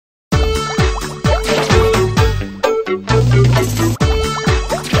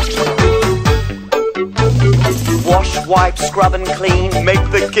wipe, scrub and clean, make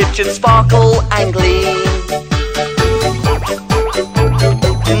the kitchen sparkle and gleam.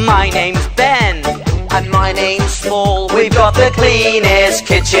 My name's Ben, and my name's Small. We've got the cleanest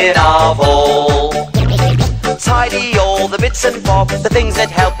kitchen of all. Tidy all the bits and bobs, the things that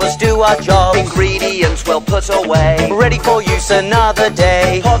help us do our job. Ingredients we'll put away, ready for use another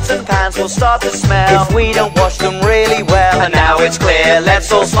day. Pots and pans will start to smell if we don't wash them really well. And now it's clear, let's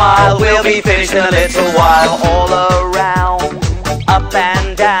all smile, we'll be finished in a little while. All around, up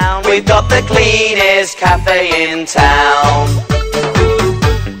and down, we've got the cleanest cafe in town.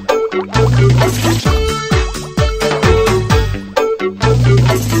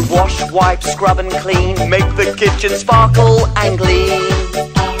 Wash, wipe, scrub and clean, make the kitchen sparkle and gleam.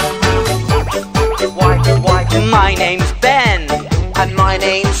 My name's Ben, and my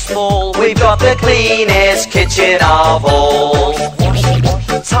name's Small. We've got the cleanest kitchen of all.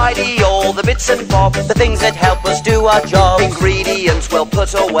 Tidy all the bits and bobs, the things that help us do our job. Ingredients we'll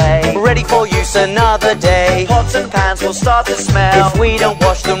put away, ready for use another day. Pots and pans will start to smell if we don't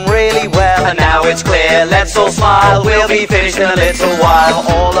wash them really well. And now it's clear, let's all smile, we'll be finished in a little while.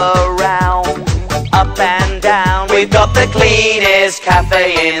 All around, up and down, we've got the cleanest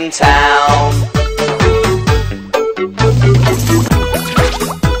cafe in town.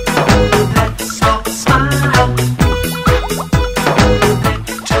 Let's all smile.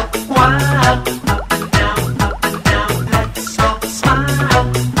 Up and down, up and down. Let's all smile.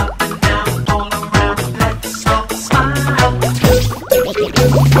 Up and down, all around. Let's all smile.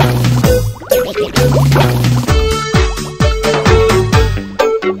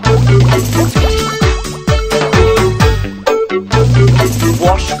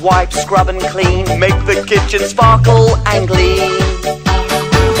 Wash, wipe, scrub and clean, make the kitchen sparkle and gleam.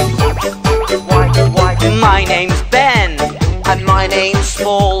 My name's Ben, and my name's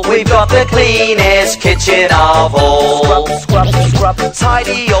Small. We've got the cleanest kitchen of all. Scrub, scrub, scrub.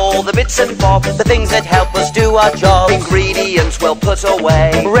 Tidy all the bits and bobs, the things that help us do our job. Ingredients we'll put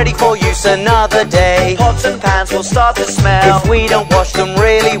away, ready for use another day. Pots and pans will start to smell if we don't wash them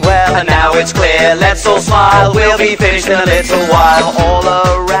really well. And now it's clear, let's all smile, we'll be finished in a little while. All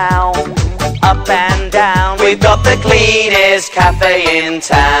around, up and down, we've got the cleanest cafe in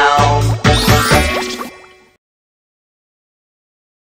town.